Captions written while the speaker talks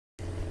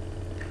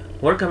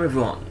Welcome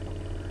everyone.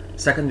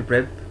 Second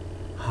prep.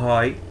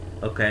 Hi.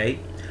 Okay.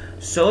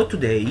 So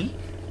today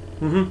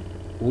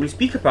we'll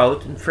speak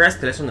about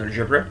first lesson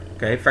algebra.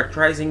 Okay,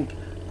 factorizing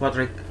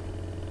quadratic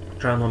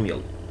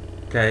trinomial.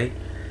 Okay.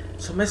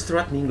 So Mr.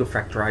 what meaning of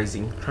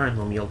factorizing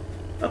trinomial?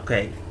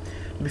 Okay.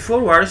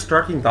 Before we are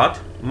starting that,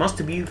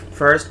 must be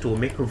first to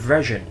make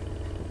revision.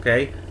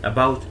 Okay,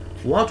 about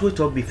what we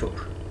talked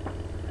before.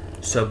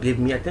 So give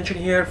me attention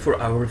here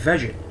for our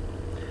revision.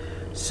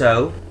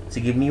 So to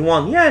give me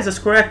 1. Yes, that's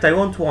correct. I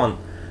want 1.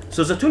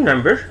 So the two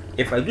number,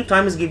 if I do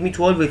times, give me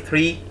 12 with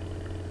 3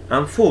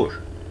 and 4.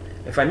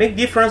 If I make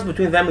difference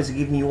between them, is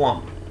give me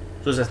 1.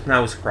 So that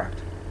now is correct.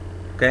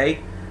 Okay,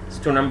 the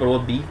two number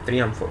would be 3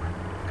 and 4.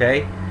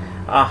 Okay.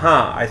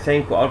 I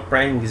think our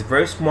brain is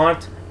very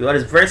smart. You are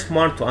very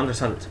smart to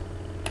understand it.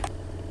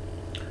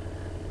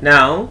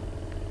 Now,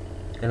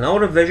 in our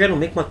revision, we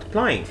make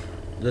multiplying.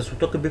 That's what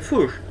we talked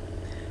before.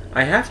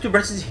 I have two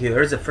braces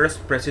here. The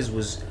first braces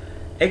was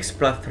x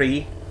plus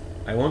 3.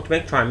 I want to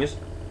make trinomials.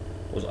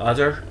 With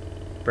other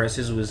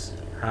braces was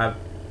have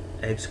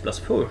x plus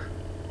 4.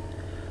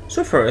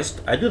 So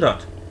first I do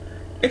that.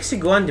 X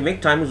go and make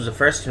times with the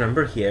first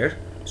number here.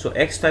 So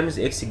x times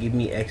x give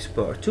me x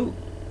power 2.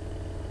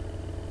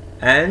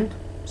 And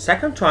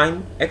second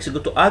time x go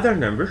to other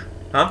number.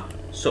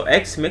 So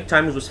x make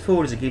times with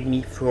 4 is give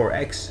me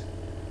 4x.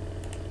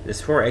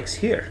 This 4x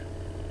here.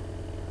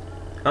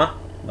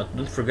 But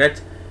don't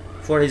forget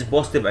 4 is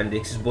positive and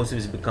x is positive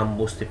is become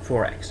positive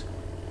 4x.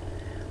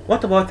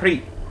 What about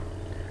 3?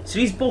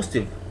 3 is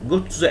positive.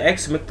 Go to the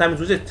x, make times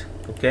with it.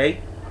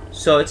 Okay?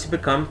 So it's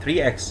become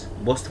 3x.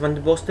 Positive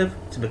and positive,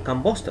 it's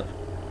become positive.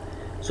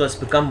 So it's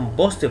become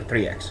positive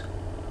 3x.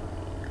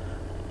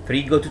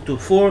 3 go to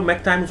 4,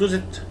 make times with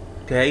it.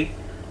 Okay?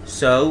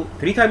 So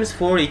 3 times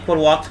 4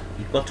 equal what?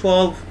 Equal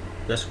 12.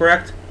 That's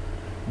correct.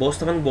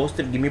 Positive and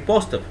positive give me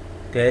positive.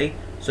 Okay?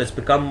 So it's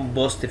become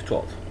positive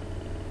 12.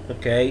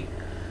 Okay?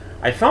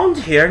 I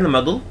found here in the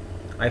middle,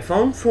 I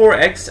found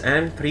 4x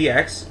and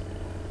 3x.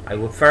 I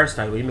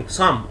will make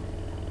sum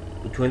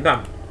between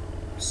them.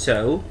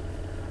 So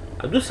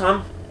I do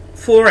sum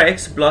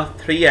 4x plus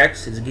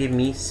 3x is give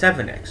me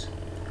 7x.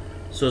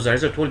 So the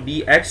result will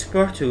be x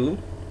per 2,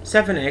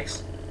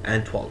 7x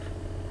and 12.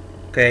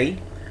 Okay.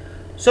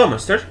 So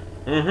master,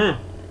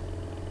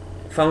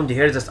 found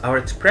here that's our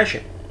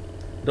expression.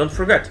 Don't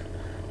forget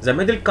the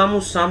middle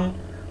comes sum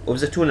of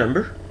the two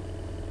number,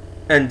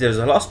 and there's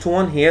the last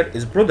one here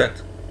is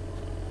product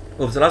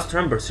of the last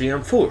number 3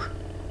 and 4.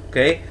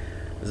 Okay.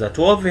 The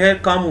 12 here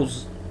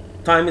comes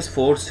times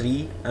 4,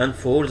 3 and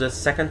 4, the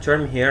second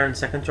term here and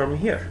second term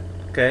here.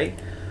 Okay,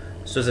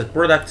 so the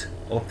product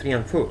of 3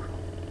 and 4.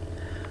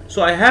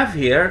 So I have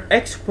here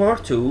x power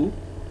 2,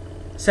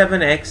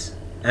 7x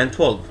and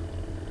 12.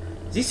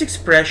 This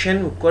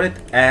expression we call it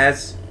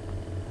as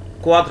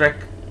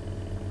quadratic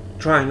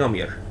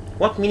trinomial.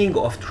 What meaning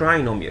of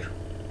trinomial?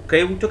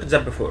 Okay, we took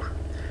that before.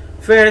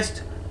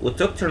 First we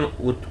took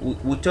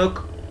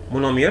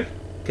monomial.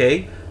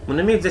 Okay,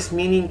 monomial, this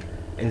meaning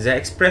in the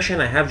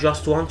expression I have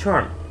just one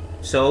term.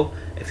 So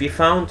if you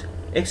found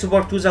x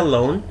power 2 is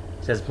alone,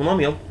 that's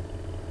monomial.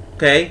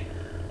 Okay,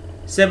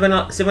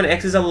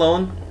 7x is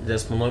alone,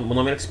 that's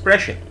monomial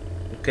expression.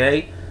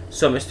 Okay,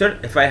 so mister,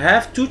 if I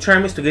have two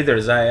terms together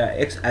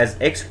as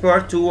x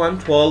power 2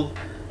 and 12,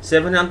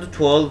 7 and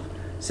 12,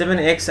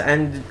 7x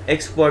and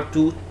x power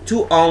 2,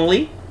 2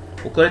 only,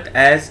 we call it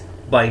as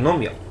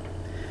binomial.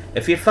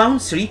 If you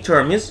found three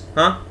terms,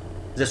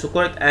 this we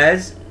call it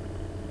as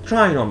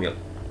trinomial.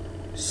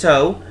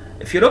 So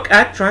if you look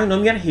at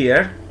trinomial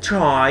here,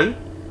 tri,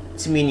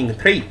 it's meaning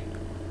 3.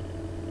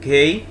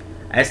 Okay,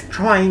 as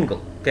triangle.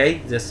 Okay,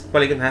 this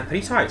polygon has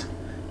 3 sides.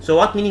 So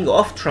what meaning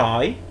of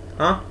tri?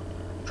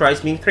 Tri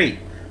is meaning 3.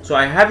 So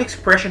I have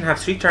expression have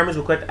 3 terms,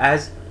 we call it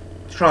as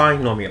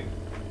trinomial.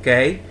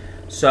 Okay,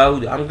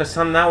 so you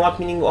understand now what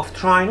meaning of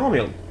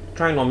trinomial.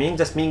 Trinomial,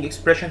 this meaning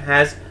expression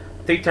has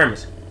 3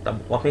 terms.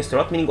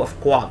 What meaning of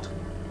quad?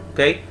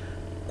 Okay,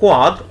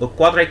 quad or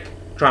quadratic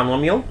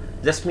trinomial.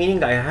 This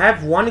meaning I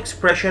have one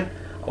expression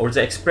or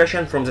the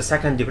expression from the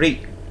second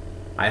degree.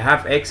 I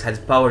have x has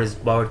power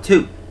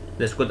 2.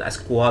 That's called as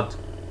quad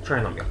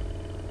trinomial.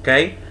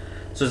 Okay,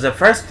 so the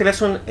first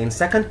lesson in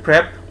second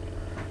prep,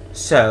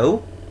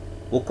 so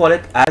we'll call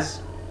it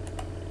as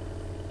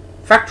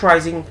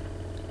factorizing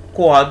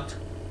quadratic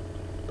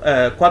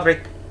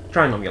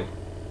trinomial.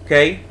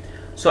 Okay,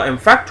 so in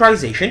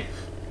factorization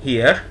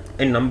here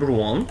in number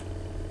 1,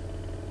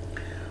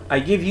 I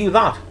give you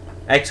that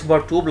x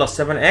power 2 plus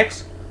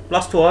 7x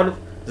plus 12,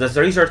 that's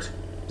the result.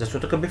 That's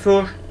what I took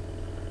before.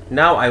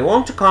 Now I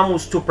want to come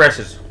with two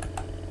braces.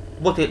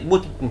 Put it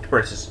into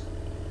braces.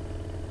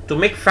 To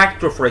make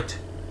factor for it.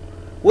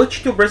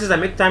 Which two braces I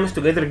make times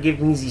together give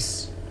me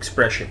this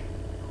expression.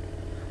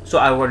 So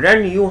I will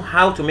learn you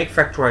how to make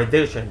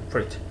factorization for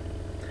it.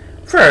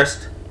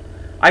 First,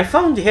 I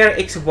found here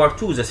x power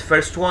 2, that's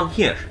first one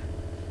here.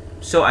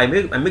 So I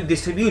make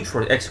distribute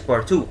for x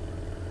power 2.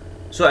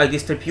 So I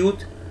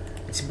distribute,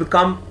 it's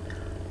become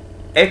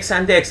x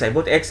and x. I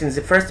put x in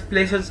the first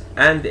places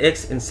and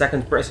x in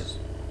second places.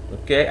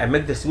 Okay, I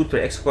make the distribute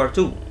to x square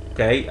 2.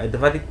 Okay, I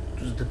divide it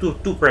to the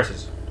two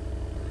presses.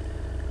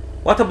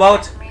 What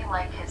about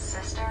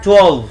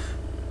 12?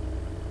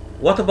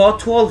 What about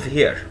 12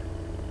 here?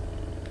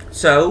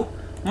 So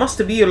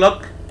must be you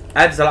look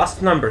at the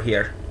last number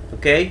here.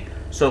 Okay,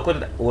 so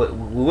we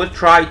will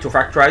try to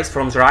factorize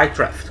from the right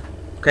to left.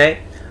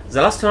 Okay,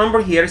 the last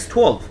number here is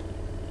 12.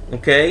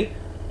 Okay,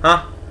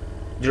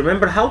 do you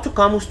remember how to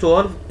come with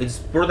 12? It's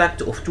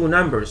product of two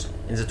numbers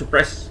in the two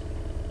presses.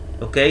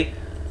 Okay,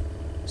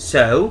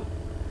 so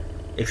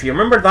if you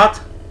remember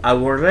that, I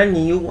will learn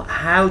you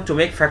how to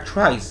make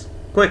factorize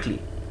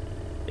quickly.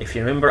 If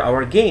you remember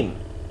our game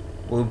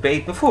we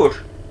played before,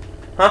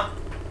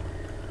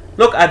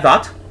 look at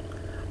that.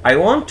 I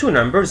want two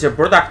numbers, their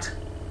product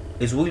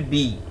will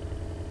be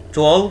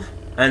 12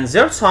 and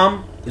their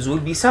sum will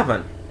be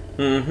 7.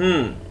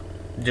 Do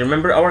you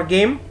remember our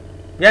game?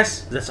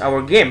 Yes, that's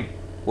our game.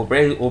 We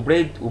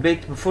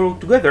played before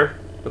together.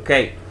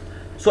 Okay,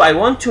 so I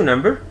want two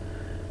number,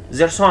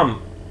 their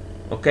sum,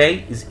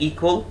 okay, is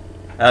equal,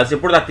 the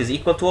product is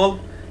equal 12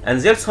 and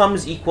their sum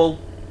is equal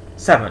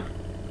 7.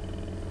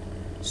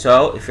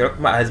 So if you look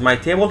at my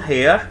table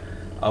here,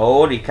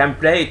 you can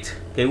play it.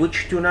 Okay,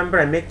 which two number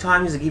I make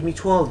times give me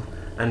 12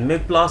 and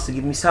make plus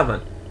give me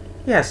 7?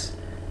 Yes,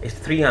 it's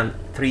 3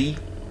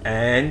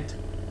 and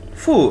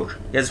 4.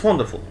 Yes,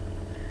 wonderful.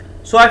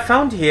 So I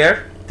found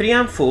here 3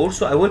 and 4,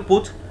 so I will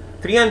put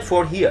 3 and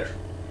 4 here.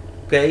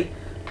 Okay,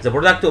 the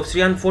product of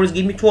 3 and 4 is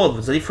give me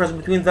 12. The difference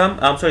between them,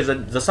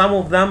 the sum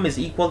of them is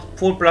equal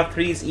 4 plus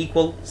 3 is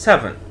equal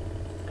 7.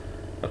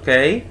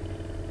 Okay,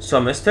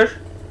 so mister,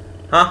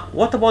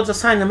 what about the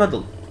sign in the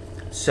middle?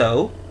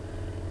 So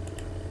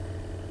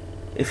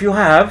if you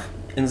have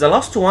in the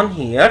last one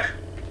here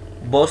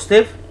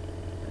positive,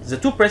 the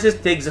two presses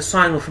take the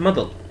sign of the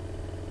middle.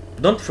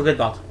 Don't forget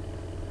that.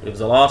 If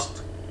the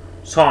last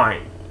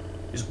sign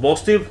is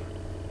positive,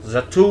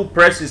 the two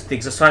presses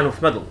take the sign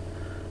of middle.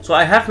 So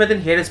I have middle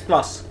here is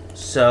plus,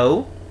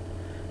 so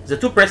the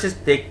two presses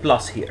take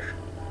plus here.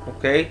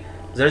 Okay,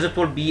 the result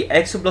will be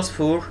x plus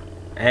 4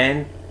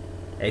 and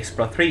x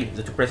plus 3.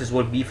 The two presses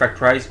will be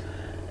factorized.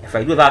 If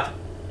I do that,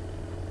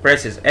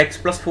 presses x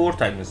plus 4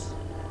 times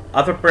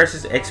other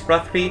presses x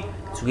plus 3, it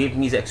will give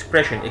me the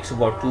expression x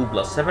over 2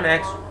 plus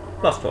 7x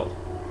plus 12.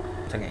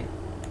 Again.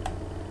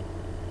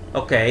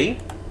 Okay.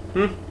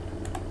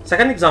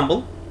 Second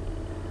example,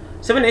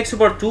 7x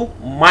over 2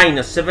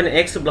 minus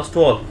 7x plus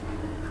 12.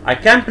 I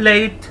can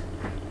play it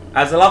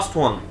as the last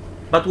one,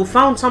 but we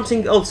found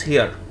something else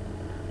here,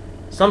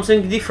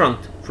 something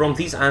different from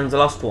this and the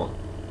last one.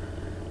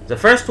 The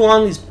first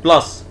one is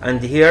plus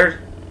and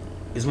here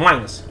is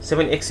minus.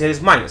 7x here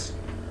is minus.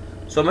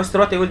 So mister,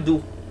 what I will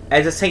do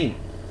as the same,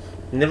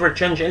 never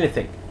change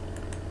anything.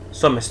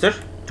 So mister,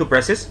 two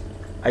presses,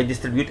 I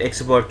distribute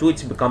x over 2,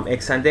 it's become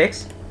x and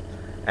x,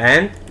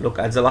 and look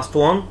at the last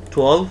one,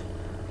 12.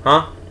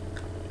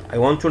 I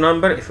want two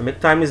number, if I make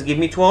times give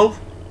me 12.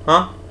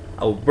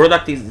 Our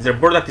product is, their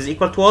product is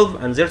equal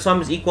 12 and their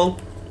sum is equal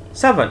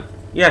 7.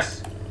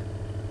 Yes,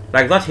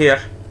 like that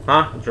here.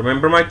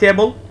 Remember my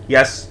table?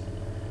 Yes,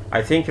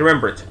 I think you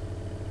remember it.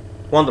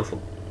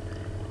 Wonderful.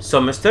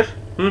 So mister,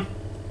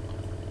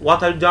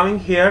 what are you doing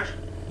here?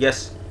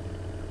 Yes,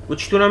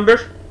 which two number?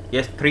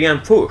 Yes, 3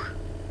 and 4.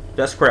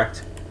 That's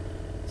correct.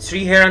 3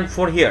 here and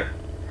 4 here,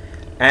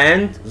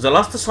 and the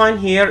last sign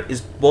here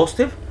is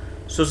positive,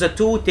 so the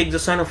two take the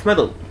sign of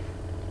middle.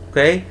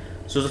 Okay,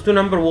 so the two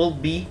number will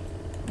be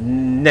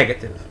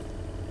negative.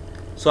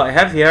 So I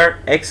have here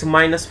x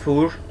minus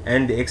 4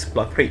 and x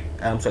plus 3.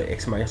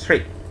 X minus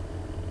 3.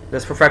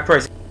 That's for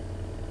factorizing.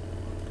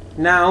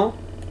 Now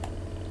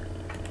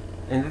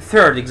in the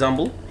third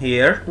example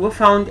here, we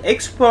found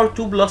x power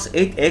 2 plus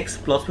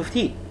 8x plus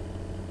 15.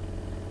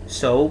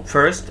 So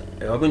first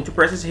I open two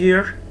presses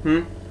here.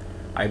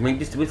 I make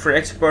distribute for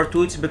x power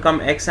 2, it's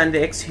become x and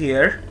x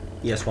here.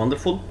 Yes,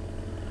 wonderful.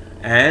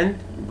 And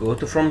go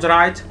to from the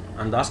right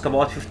and ask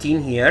about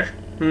 15 here.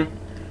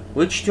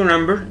 Which two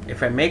number,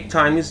 if I make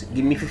times,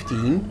 give me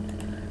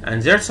 15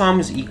 and their sum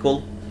is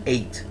equal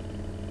 8.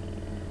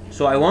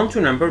 So I want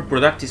two number,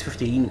 product is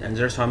 15 and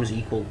their sum is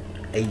equal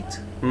 8.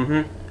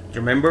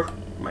 Remember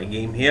my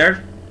game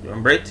here?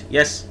 Remember it?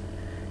 Yes.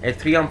 At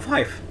 3 and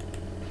 5.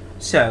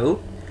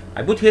 So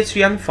I put here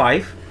 3 and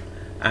 5,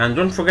 and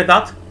don't forget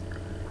that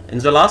in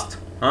the last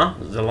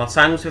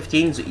sign was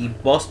 15, the e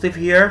positive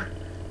here,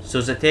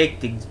 so they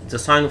take the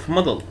sign of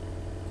middle.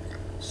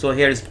 So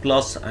here is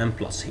plus and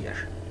plus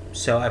here.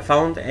 So I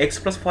found x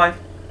plus 5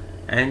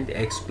 and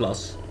x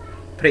plus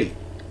 3.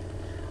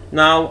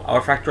 Now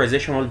our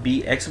factorization will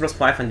be x plus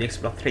 5 and x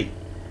plus 3.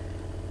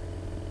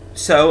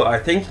 So I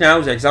think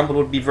now the example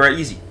will be very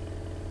easy.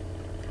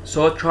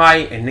 So try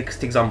a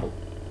next example.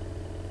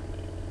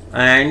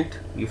 And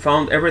you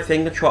found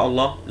everything,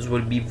 inshallah. This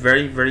will be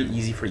very, very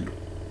easy for you.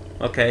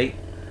 Okay,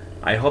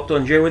 I hope to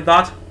enjoy with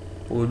that.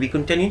 We will be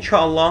continuing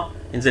inshallah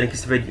in the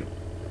next video.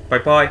 Bye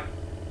bye.